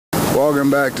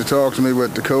Welcome back to Talk to Me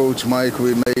with the coach, Mike.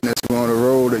 We made this on the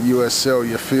road at USL.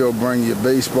 Your field, bring you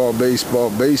baseball,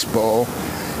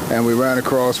 and we ran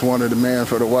across one of the men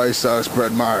for the White Sox,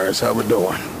 Brett Myers. How we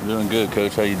doing? Doing good,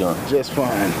 Coach. How you doing? Just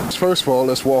fine. First of all,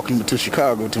 let's welcome to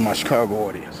Chicago, to my Chicago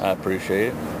audience. I appreciate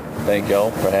it. Thank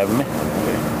y'all for having me.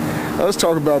 Okay. Let's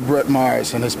talk about Brett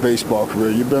Myers and his baseball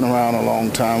career. You've been around a long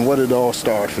time. What did it all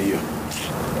start for you?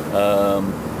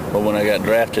 Well, when I got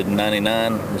drafted in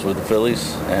 '99, I was with the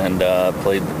Phillies and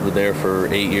played there for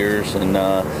 8 years, and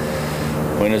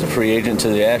went as a free agent to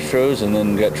the Astros, and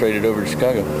then got traded over to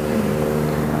Chicago.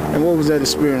 And what was that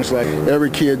experience like? Every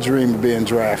kid dreamed of being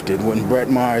drafted. When Brett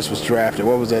Myers was drafted,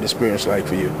 what was that experience like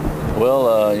for you?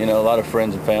 Well, a lot of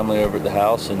friends and family over at the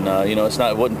house, and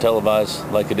it wasn't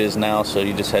televised like it is now, so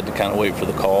you just had to kind of wait for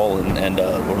the call and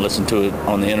or listen to it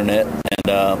on the internet,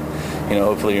 and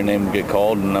hopefully your name would get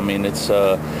called.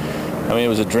 And it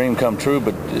was a dream come true,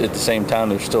 but at the same time,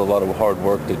 there's still a lot of hard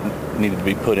work that needed to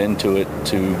be put into it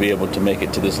to be able to make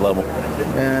it to this level.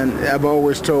 And I've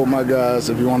always told my guys,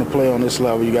 if you want to play on this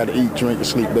level, you got to eat, drink, and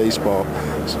sleep baseball.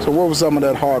 So what was some of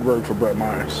that hard work for Brett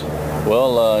Myers?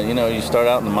 Well, you start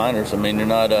out in the minors. I mean, you're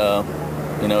not,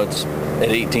 it's at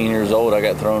 18 years old, I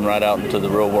got thrown right out into the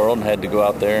real world and had to go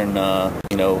out there and,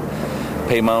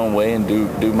 pay my own way and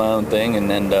do my own thing, and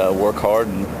then work hard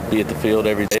and be at the field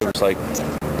every day. It was like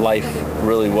life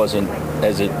really wasn't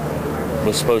as it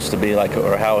was supposed to be, like,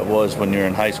 or how it was when you're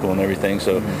in high school and everything.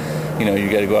 So, you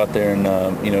got to go out there and,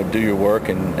 do your work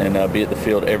and be at the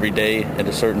field every day at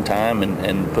a certain time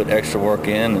and put extra work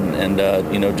in and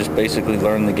just basically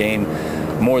learn the game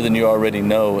more than you already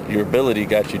know. Your ability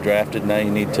got you drafted. Now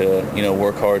you need to,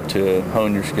 work hard to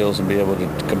hone your skills and be able to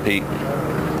compete.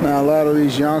 Now, a lot of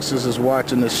these youngsters is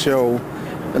watching this show,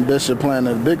 and Bishop playing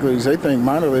in the big leagues. They think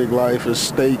minor league life is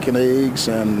steak and eggs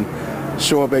and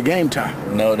show up at game time.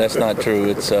 No, that's not true.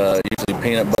 It's usually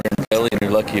peanut butter and jelly, and you're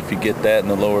lucky if you get that in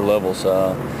the lower levels.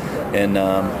 But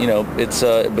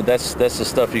that's the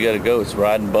stuff you got to go. It's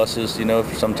riding buses,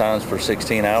 sometimes for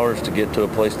 16 hours to get to a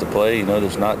place to play.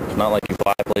 It's not like you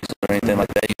fly places or anything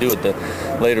like that. You do at the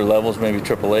later levels, maybe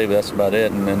AAA, but that's about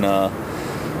it. And then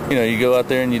you go out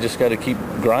there and you just got to keep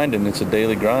grinding. It's a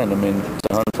daily grind. I mean, it's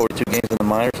 142 games in the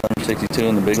minors, 162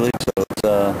 in the big league. So it's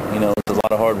it's a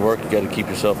lot of hard work. You got to keep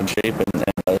yourself in shape and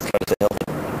try to stay healthy.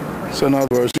 So in other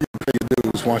words, you can pay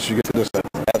your dues once you get to this level.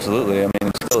 Absolutely. I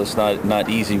mean, it's not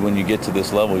easy when you get to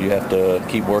this level. You have to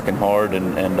keep working hard and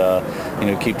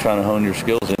keep trying to hone your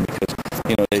skills in, because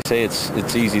they say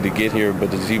it's easy to get here,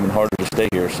 but it's even harder to stay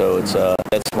here. So it's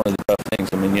that's one of the tough things.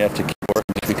 I mean, you have to keep working.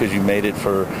 Just because you made it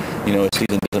for a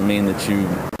season doesn't mean that you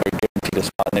are guaranteed a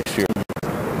spot next year.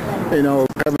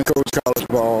 Having coached college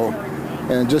ball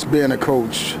and just being a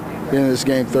coach in this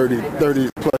game 30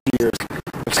 plus years,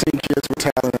 I've seen kids with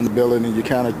talent and ability, and you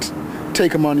kind of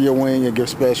take them under your wing and give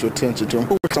special attention to them.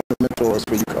 Who were some of the mentors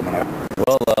for you coming up?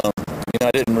 Well,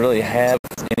 I didn't really have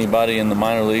anybody in the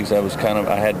minor leagues. I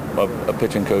had a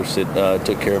pitching coach that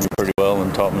took care of me pretty well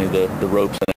and taught me the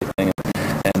ropes and everything.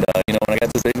 And when I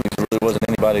got to the big leagues, there really wasn't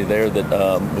anybody there that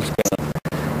was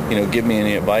going to give me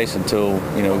any advice until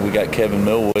we got Kevin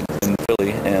Millwood in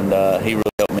Philly, and he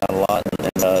really helped me out a lot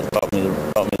and taught me the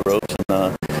ropes.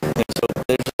 And so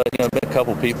there's been a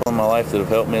couple people in my life that have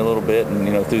helped me a little bit,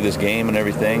 and through this game and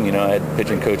everything. I had a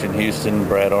pitching coach in Houston,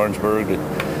 Brad Orangeburg,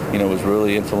 that was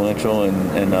really influential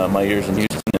in my years in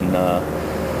Houston,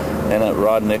 and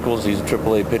Rod Nichols. He's a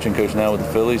AAA pitching coach now with the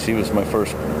Phillies. He was my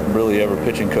first really ever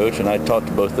pitching coach, and I talk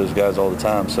to both those guys all the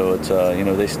time. So it's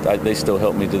they still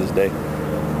help me to this day.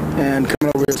 And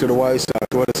coming over here to the White Sox,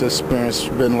 what has this experience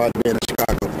been like being in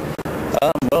Chicago?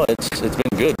 Well, it's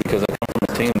been good, because I come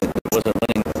from a team that wasn't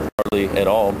winning hardly at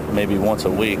all, maybe once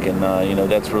a week, and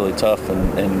that's really tough,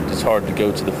 and it's hard to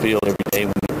go to the field every day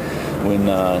when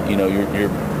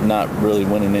you're not really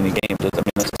winning any games.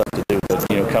 That's tough to do. But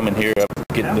coming here,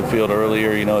 getting to the field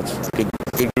earlier, it's a good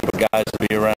group of guys to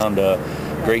be around, a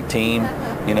great team,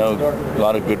 a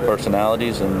lot of good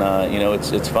personalities, and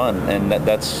it's fun, and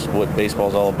that's what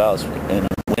baseball's all about. And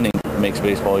winning makes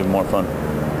baseball even more fun.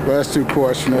 Last two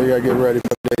questions. You got to get ready for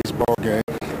today's ball game.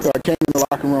 So I came in the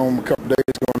locker room a couple days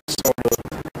ago and saw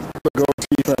the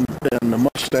goatee and the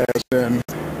mustache, and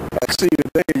I see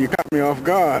today you caught me off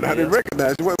guard. I didn't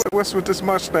recognize you. What's with this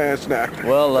mustache now?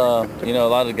 Well, a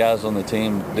lot of the guys on the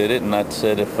team did it, and I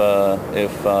said if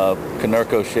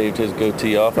Konerko shaved his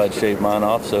goatee off, I'd shave mine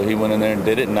off. So he went in there and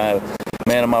did it, and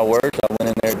man of my words, I went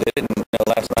in there and did it. And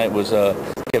last night was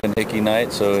Kevin Hickey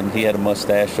night, and he had a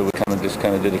mustache, so we kind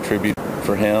of did a tribute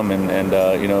for him, and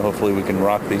hopefully we can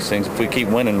rock these things. If we keep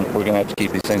winning, we're going to have to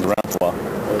keep these things around for a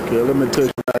while. Okay, let me take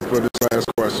you back for this last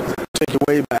question. Take you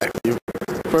way back.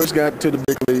 first got to the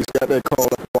big leagues, got that call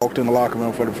up, walked in the locker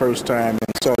room for the first time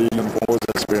and saw your uniform? What was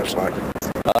that experience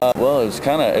like? Well,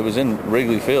 it was in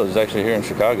Wrigley Field. It was actually here in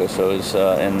Chicago. So it was,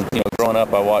 and growing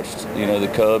up, I watched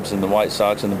the Cubs and the White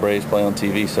Sox and the Braves play on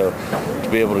TV. So to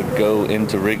be able to go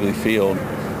into Wrigley Field,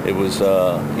 it was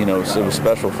it was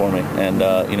special for me. And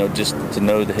just to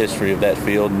know the history of that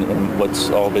field and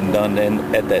what's all been done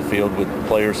at that field with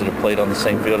players that have played on the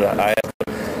same field.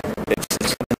 It's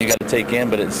something you got to take in,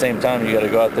 but at the same time, you got to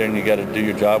go out there and you got to do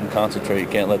your job and concentrate. You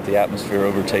can't let the atmosphere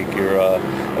overtake your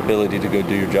ability to go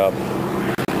do your job.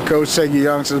 Coach, take your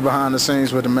youngsters behind the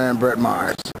scenes with the man Brett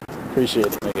Myers. Appreciate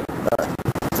it, man.